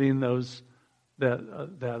 comforting those that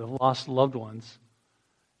have lost loved ones,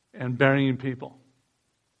 and burying people.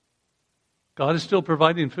 God is still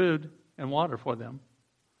providing food and water for them.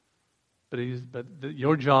 But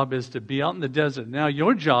your job is to be out in the desert. Now,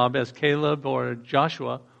 your job as Caleb or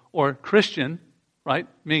Joshua or Christian, right?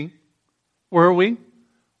 Me. Where are we?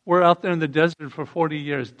 We're out there in the desert for 40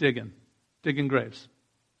 years digging graves,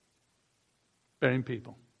 burying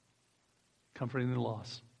people, comforting the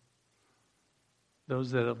lost,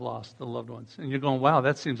 those that have lost the loved ones. And you're going, wow,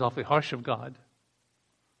 that seems awfully harsh of God.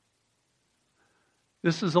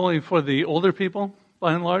 This is only for the older people,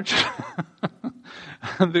 by and large.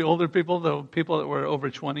 The older people, the people that were over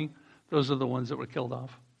 20, those are the ones that were killed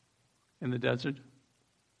off in the desert.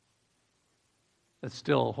 That's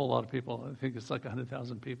still a whole lot of people. I think it's like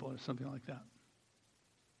 100,000 people or something like that.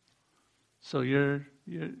 So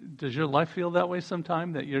does your life feel that way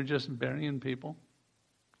sometime, that you're just burying people?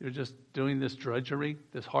 You're just doing this drudgery,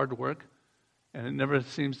 this hard work, and it never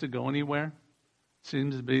seems to go anywhere? It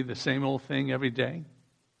seems to be the same old thing every day.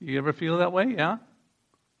 You ever feel that way? Yeah?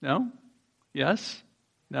 No? Yes?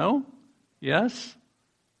 No? Yes?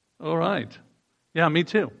 All right. Yeah, me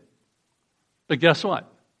too. But guess what?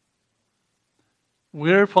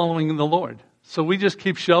 We're following the Lord. So we just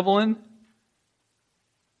keep shoveling.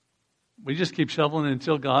 We just keep shoveling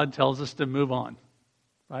until God tells us to move on.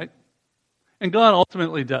 Right? And God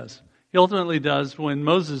ultimately does. He ultimately does. When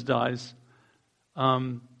Moses dies,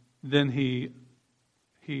 then he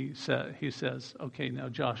says, okay, now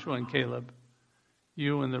Joshua and Caleb,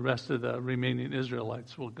 you and the rest of the remaining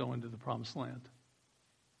Israelites will go into the promised land.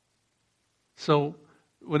 So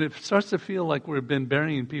when it starts to feel like we've been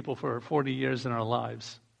burying people for 40 years in our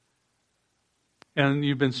lives, and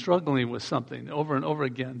you've been struggling with something over and over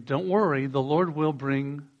again, don't worry, the Lord will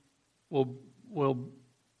bring, it's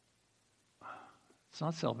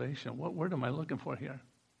not salvation. What word am I looking for here?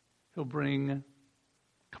 He'll bring,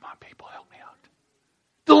 come on people, help me out.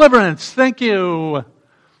 Deliverance, thank you.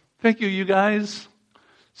 Thank you, you guys.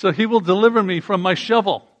 So he will deliver me from my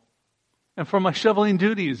shovel and from my shoveling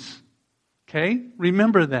duties. Okay?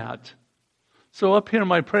 Remember that. So up here,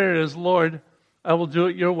 my prayer is, Lord, I will do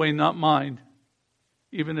it your way, not mine,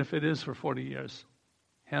 even if it is for 40 years.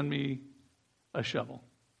 Hand me a shovel.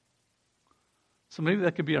 So maybe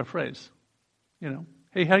that could be our phrase. You know,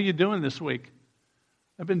 hey, how you doing this week?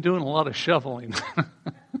 I've been doing a lot of shoveling.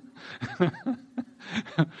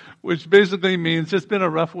 Which basically means it's been a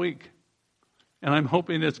rough week. And I'm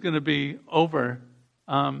hoping it's going to be over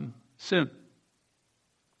soon.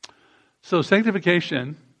 So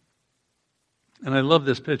sanctification, and I love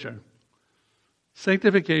this picture.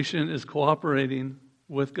 Sanctification is cooperating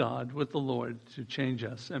with God, with the Lord, to change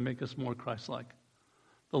us and make us more Christ-like.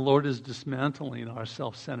 The Lord is dismantling our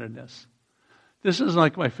self-centeredness. This is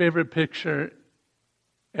like my favorite picture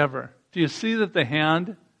ever. Do you see that the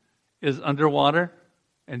hand is underwater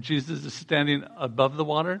and Jesus is standing above the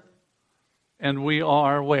water? And we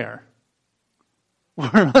are where?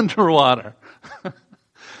 We're underwater.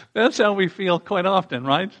 That's how we feel quite often,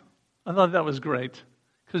 right? I thought that was great.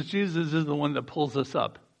 Because Jesus is the one that pulls us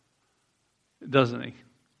up, doesn't he?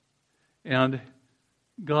 And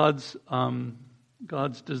God's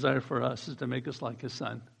desire for us is to make us like his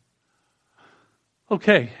Son.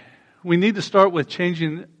 Okay, we need to start with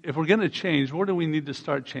changing. If we're going to change, where do we need to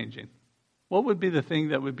start changing? What would be the thing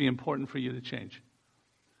that would be important for you to change?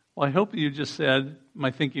 Well, I hope you just said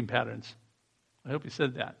my thinking patterns. I hope you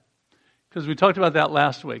said that. Because we talked about that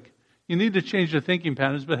last week. You need to change your thinking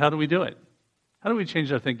patterns, but how do we do it? How do we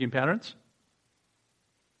change our thinking patterns?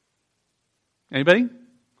 Anybody?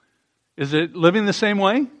 Is it living the same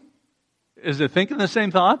way? Is it thinking the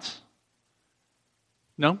same thoughts?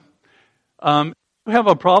 No? You have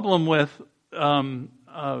a problem with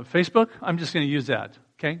Facebook? I'm just going to use that.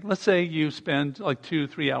 Okay? Let's say you spend like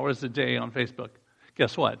 2-3 hours a day on Facebook.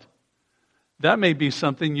 Guess what? That may be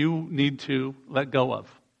something you need to let go of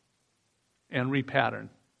and repattern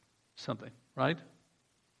something, right?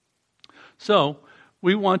 So,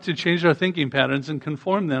 we want to change our thinking patterns and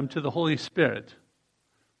conform them to the Holy Spirit,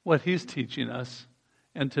 what he's teaching us,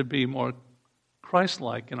 and to be more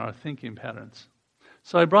Christ-like in our thinking patterns.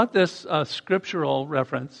 So I brought this scriptural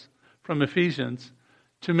reference from Ephesians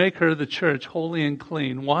to make her, the church, holy and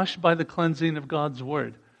clean, washed by the cleansing of God's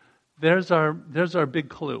word. There's our big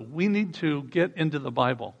clue. We need to get into the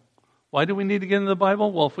Bible. Why do we need to get into the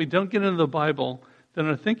Bible? Well, if we don't get into the Bible, then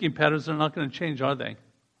our thinking patterns are not going to change, are they?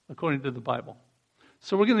 According to the Bible.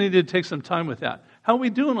 So we're going to need to take some time with that. How are we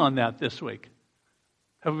doing on that this week?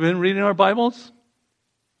 Have we been reading our Bibles?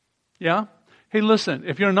 Yeah? Hey, listen,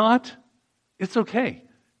 if you're not, it's okay.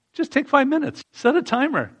 Just take 5 minutes. Set a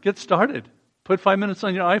timer. Get started. Put 5 minutes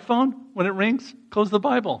on your iPhone. When it rings, close the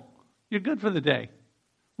Bible. You're good for the day.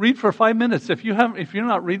 Read for 5 minutes. If you're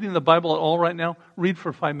not reading the Bible at all right now, read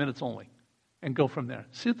for 5 minutes only and go from there.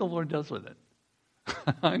 See what the Lord does with it.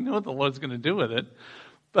 I know what the Lord's going to do with it,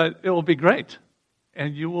 but it will be great,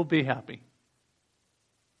 and you will be happy,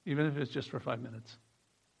 even if it's just for 5 minutes.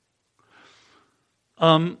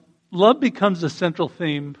 Love becomes a central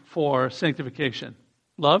theme for sanctification.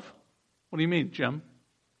 Love? What do you mean, Jim?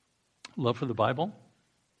 Love for the Bible?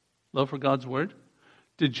 Love for God's Word?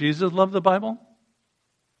 Did Jesus love the Bible?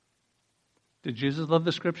 Did Jesus love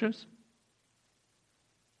the Scriptures?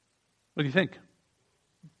 What do you think?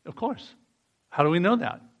 Of course. How do we know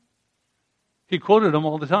that? He quoted them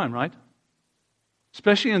all the time, right?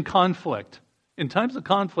 Especially in conflict. In times of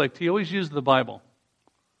conflict, he always used the Bible,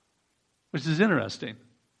 which is interesting.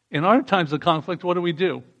 In our times of conflict, what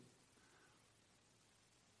do?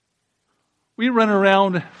 We run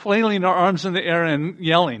around flailing our arms in the air and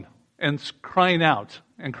yelling and crying out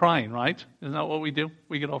and crying, right? Isn't that what we do?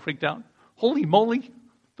 We get all freaked out. Holy moly,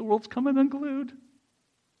 the world's coming unglued.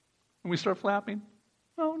 And we start flapping.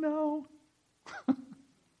 Oh no.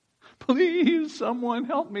 Please, someone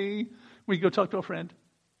help me. We go talk to a friend.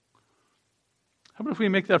 How about if we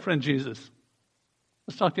make that friend Jesus?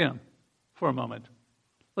 Let's talk to him for a moment.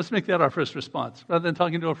 Let's make that our first response. Rather than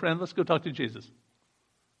talking to a friend, let's go talk to Jesus.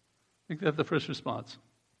 Make that the first response.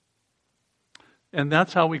 And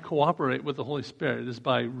that's how we cooperate with the Holy Spirit, is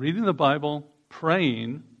by reading the Bible,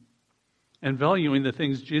 praying, and valuing the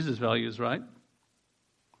things Jesus values, right?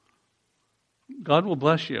 God will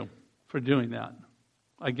bless you for doing that.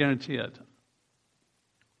 I guarantee it.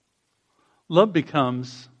 Love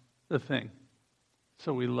becomes the thing.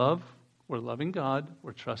 So we're loving God,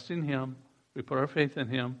 we're trusting Him, we put our faith in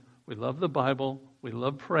Him, we love the Bible, we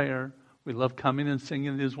love prayer, we love coming and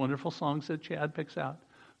singing these wonderful songs that Chad picks out.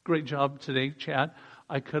 Great job today, Chad.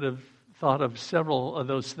 I could have thought of several of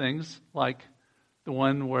those things, like the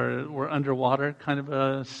one where we're underwater, kind of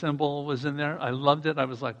a symbol was in there. I loved it. I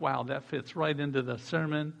was like, wow, that fits right into the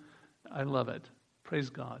sermon. I love it. Praise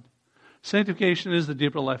God. Sanctification is the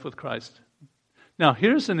deeper life with Christ. Now,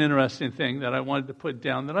 here's an interesting thing that I wanted to put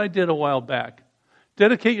down that I did a while back.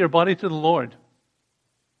 Dedicate your body to the Lord.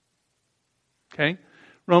 Okay?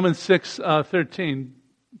 Romans 6:13.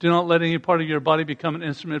 Do not let any part of your body become an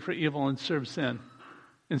instrument for evil and serve sin.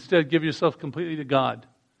 Instead, give yourself completely to God.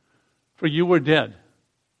 For you were dead.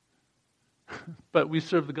 But we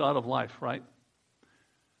serve the God of life, right?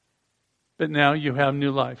 But now you have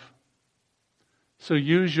new life. So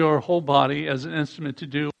use your whole body as an instrument to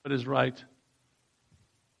do what is right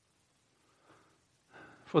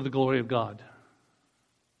for the glory of God.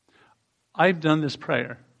 I've done this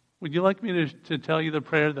prayer. Would you like me to tell you the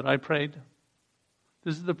prayer that I prayed?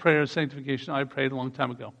 This is the prayer of sanctification I prayed a long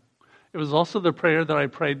time ago. It was also the prayer that I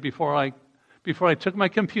prayed before I took my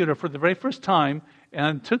computer for the very first time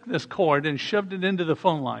and took this cord and shoved it into the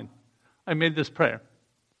phone line. I made this prayer.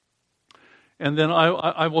 And then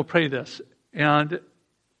I will pray this. And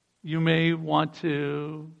you may want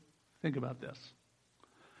to think about this.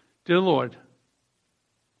 Dear Lord,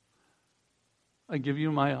 I give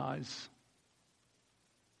you my eyes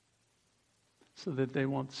so that they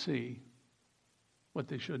won't see what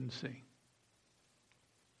they shouldn't see.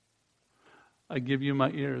 I give you my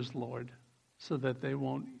ears, Lord, so that they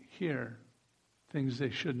won't hear things they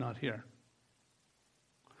should not hear.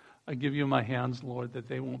 I give you my hands, Lord, that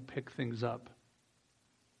they won't pick things up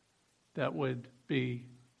that would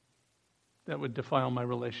defile my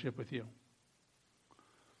relationship with you.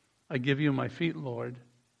 I give you my feet, Lord,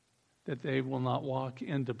 that they will not walk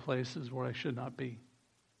into places where I should not be.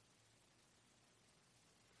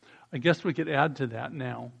 I guess we could add to that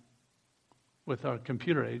now with our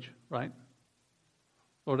computer age, right?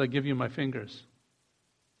 Lord, I give you my fingers,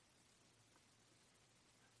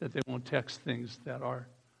 that they won't text things that are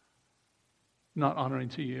not honoring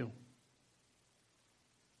to you.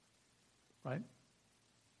 Right?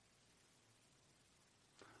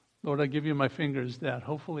 Lord, I give you my fingers, that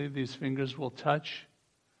hopefully these fingers will touch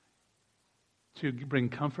to bring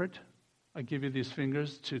comfort. I give you these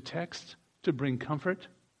fingers to text, to bring comfort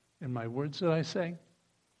in my words that I say.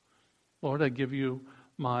 Lord, I give you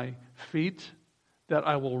my feet, that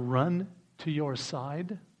I will run to your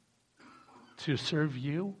side to serve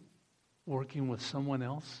you, working with someone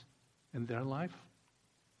else in their life.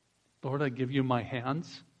 Lord, I give you my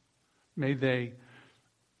hands. May they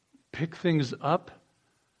pick things up.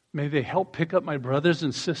 May they help pick up my brothers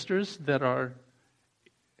and sisters that are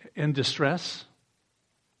in distress.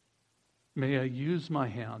 May I use my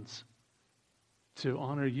hands to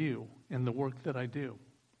honor you in the work that I do.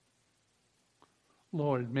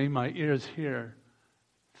 Lord, may my ears hear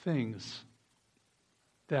things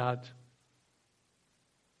that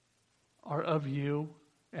are of you,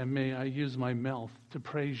 and may I use my mouth to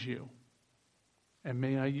praise you, and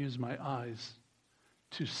may I use my eyes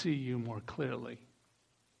to see you more clearly.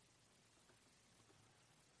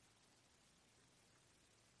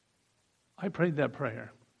 I prayed that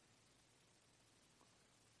prayer.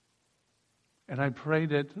 And I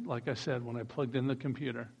prayed it, like I said, when I plugged in the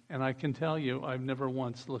computer. And I can tell you, I've never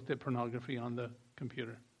once looked at pornography on the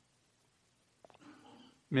computer.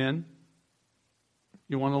 Men,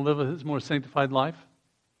 you want to live a more sanctified life?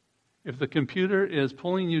 If the computer is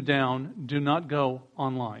pulling you down, do not go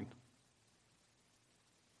online.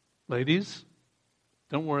 Ladies,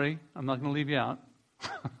 don't worry, I'm not going to leave you out.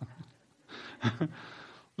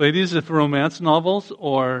 Ladies, if romance novels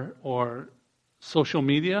or social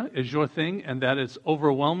media is your thing and that is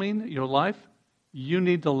overwhelming your life, you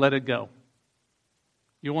need to let it go.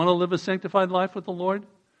 You want to live a sanctified life with the Lord?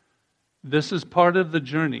 This is part of the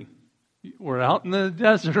journey. We're out in the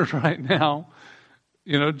desert right now,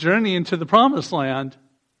 journeying to the promised land.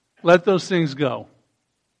 Let those things go.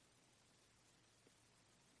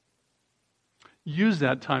 Use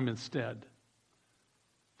that time instead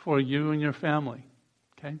for you and your family.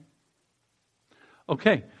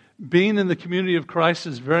 Okay. Being in the community of Christ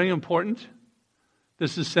is very important.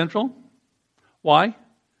 This is central. Why?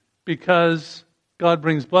 Because God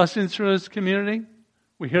brings blessings through His community.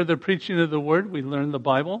 We hear the preaching of the Word. We learn the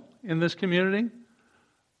Bible in this community.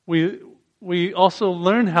 We also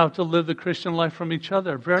learn how to live the Christian life from each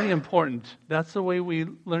other. Very important. That's the way we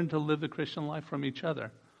learn to live the Christian life from each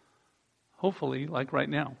other. Hopefully, like right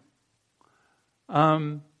now.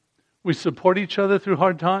 We support each other through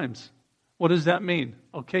hard times. What does that mean?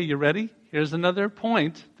 Okay, you ready? Here's another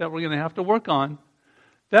point that we're going to have to work on.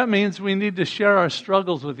 That means we need to share our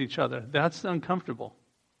struggles with each other. That's uncomfortable.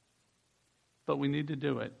 But we need to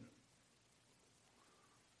do it.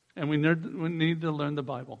 And we need to learn the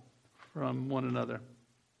Bible from one another.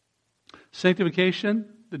 Sanctification,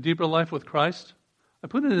 the deeper life with Christ. I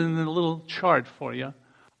put it in a little chart for you.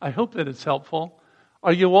 I hope that it's helpful.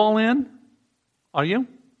 Are you all in? Are you?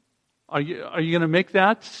 Are you going to make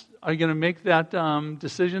that? Are you going to make that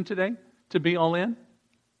decision today to be all in?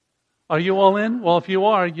 Are you all in? Well, if you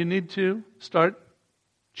are, you need to start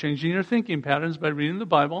changing your thinking patterns by reading the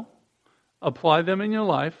Bible. Apply them in your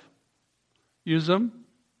life. Use them.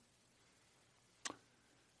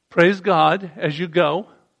 Praise God as you go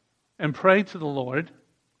and pray to the Lord.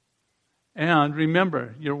 And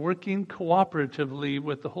remember, you're working cooperatively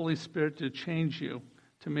with the Holy Spirit to change you,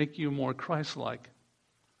 to make you more Christ-like.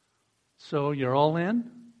 So you're all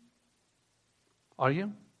in? Are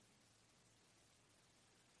you?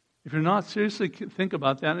 If you're not, seriously think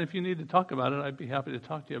about that. And if you need to talk about it, I'd be happy to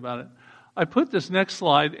talk to you about it. I put this next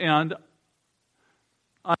slide, and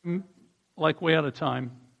I'm like way out of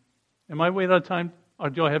time. Am I way out of time?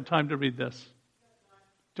 Or do I have time to read this?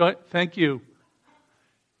 Thank you.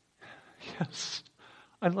 Yes.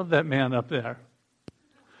 I love that man up there.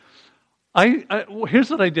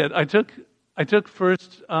 Here's what I did. I took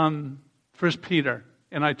First Peter,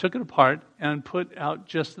 and I took it apart and put out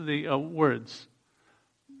just the words.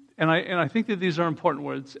 And I think that these are important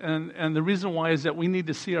words. And the reason why is that we need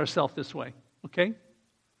to see ourselves this way. Okay?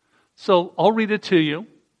 So I'll read it to you.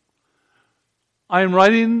 I am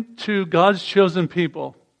writing to God's chosen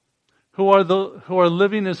people who are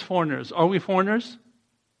living as foreigners. Are we foreigners?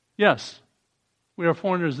 Yes. We are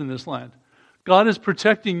foreigners in this land. God is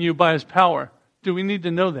protecting you by His power. Do we need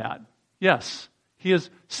to know that? Yes. He is.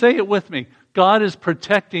 Say it with me. God is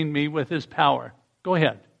protecting me with His power. Go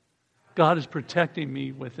ahead. God is protecting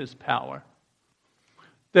me with His power.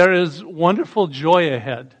 There is wonderful joy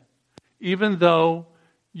ahead, even though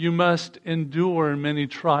you must endure many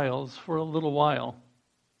trials for a little while.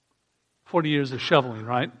 40 years of shoveling,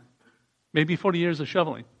 right? Maybe 40 years of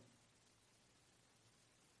shoveling.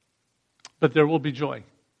 But there will be joy.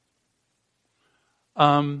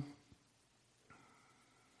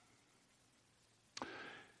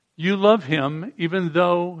 You love Him even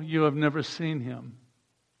though you have never seen Him,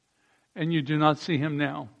 and you do not see Him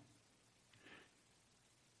now.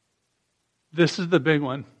 This is the big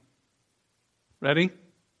one. Ready?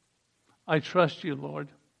 I trust you, Lord.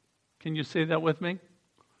 Can you say that with me?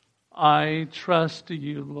 I trust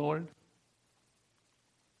you, Lord.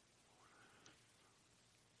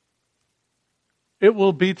 it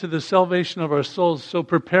will be to the salvation of our souls. So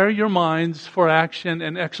prepare your minds for action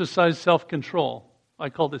and exercise self-control. I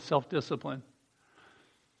called it self-discipline.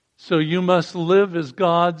 So you must live as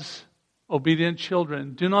God's obedient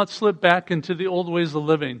children. Do not slip back into the old ways of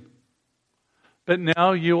living. But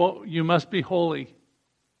now you must be holy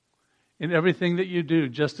in everything that you do,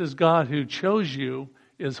 just as God who chose you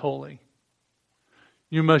is holy.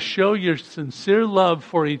 You must show your sincere love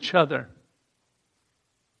for each other.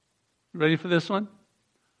 Ready for this one?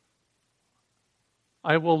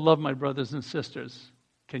 I will love my brothers and sisters.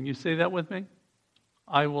 Can you say that with me?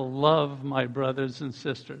 I will love my brothers and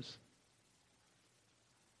sisters.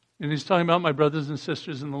 And he's talking about my brothers and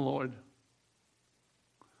sisters in the Lord.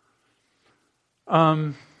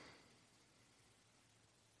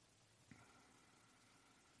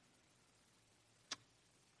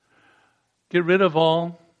 Get rid of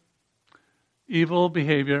all evil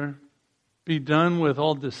behavior. Be done with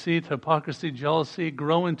all deceit, hypocrisy, jealousy.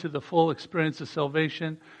 Grow into the full experience of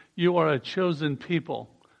salvation. You are a chosen people.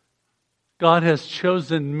 God has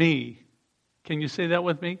chosen me. Can you say that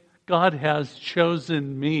with me? God has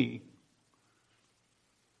chosen me.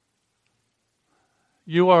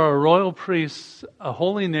 You are a royal priest, a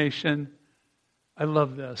holy nation. I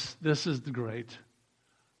love this. This is great.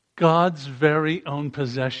 God's very own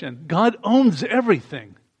possession. God owns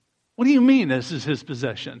everything. What do you mean this is his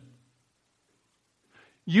possession?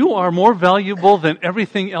 You are more valuable than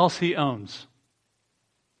everything else he owns.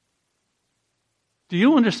 Do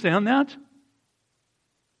you understand that?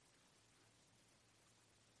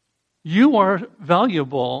 You are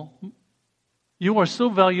valuable. You are so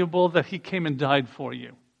valuable that he came and died for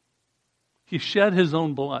you. He shed his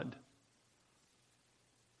own blood.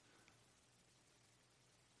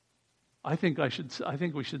 I think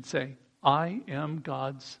we should say, I am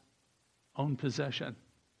God's own possession.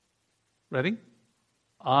 Ready?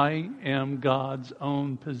 I am God's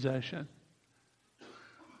own possession.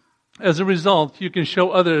 As a result, you can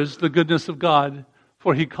show others the goodness of God,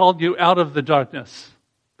 for he called you out of the darkness.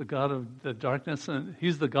 The God of the darkness, and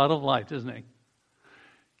he's the God of light, isn't he?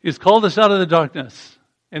 He's called us out of the darkness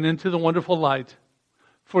and into the wonderful light,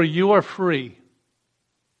 for you are free.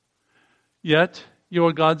 Yet you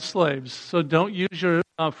are God's slaves, so don't use your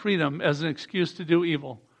freedom as an excuse to do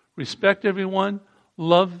evil. Respect everyone,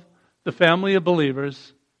 love the family of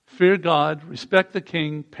believers, fear God, respect the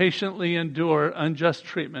king, patiently endure unjust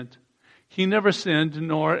treatment. He never sinned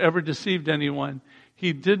nor ever deceived anyone.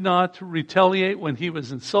 He did not retaliate when he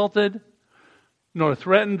was insulted, nor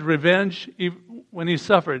threatened revenge when he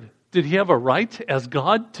suffered. Did he have a right as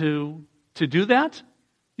God to do that?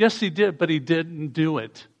 Yes, he did, but he didn't do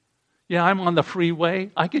it. Yeah, I'm on the freeway.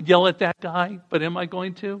 I could yell at that guy, but am I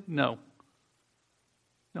going to? No.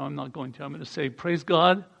 No, I'm not going to. I'm going to say, praise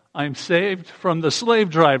God, I'm saved from the slave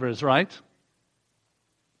drivers, right?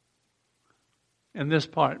 And this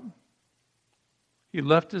part, he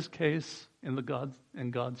left his case in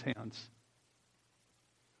God's hands.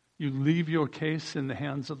 You leave your case in the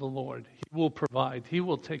hands of the Lord. He will provide. He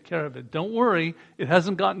will take care of it. Don't worry, it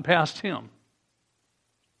hasn't gotten past him.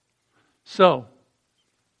 So,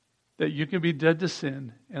 that you can be dead to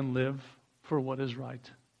sin and live for what is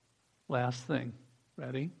right. Last thing.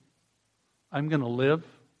 Ready? I'm going to live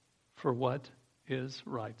for what is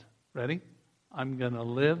right. Ready? I'm going to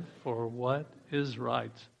live for what is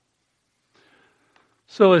right.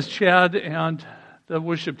 So as Chad and the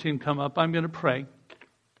worship team come up, I'm going to pray.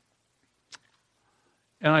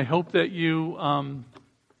 And I hope that you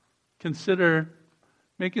consider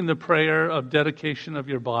making the prayer of dedication of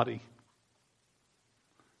your body.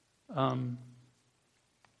 To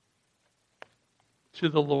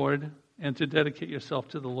the Lord, and to dedicate yourself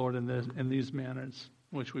to the Lord in these manners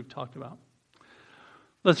which we've talked about.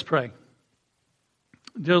 Let's pray.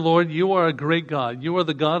 Dear Lord, you are a great God. You are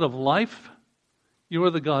the God of life. You are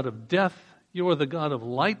the God of death. You are the God of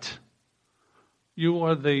light. You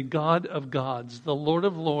are the God of gods, the Lord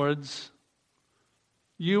of lords.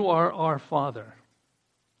 You are our Father.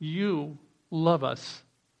 You love us.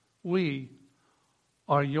 We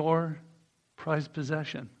are your prized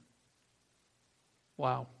possession.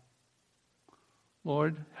 Wow.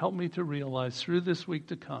 Lord, help me to realize through this week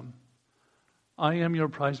to come, I am your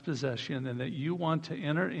prized possession, and that you want to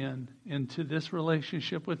enter into this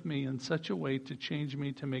relationship with me in such a way to change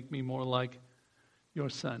me, to make me more like your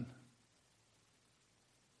Son.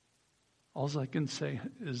 All I can say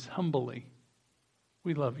is humbly,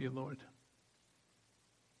 we love you, Lord.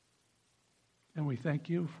 And we thank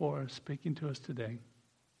you for speaking to us today.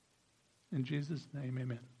 In Jesus' name,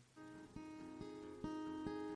 amen.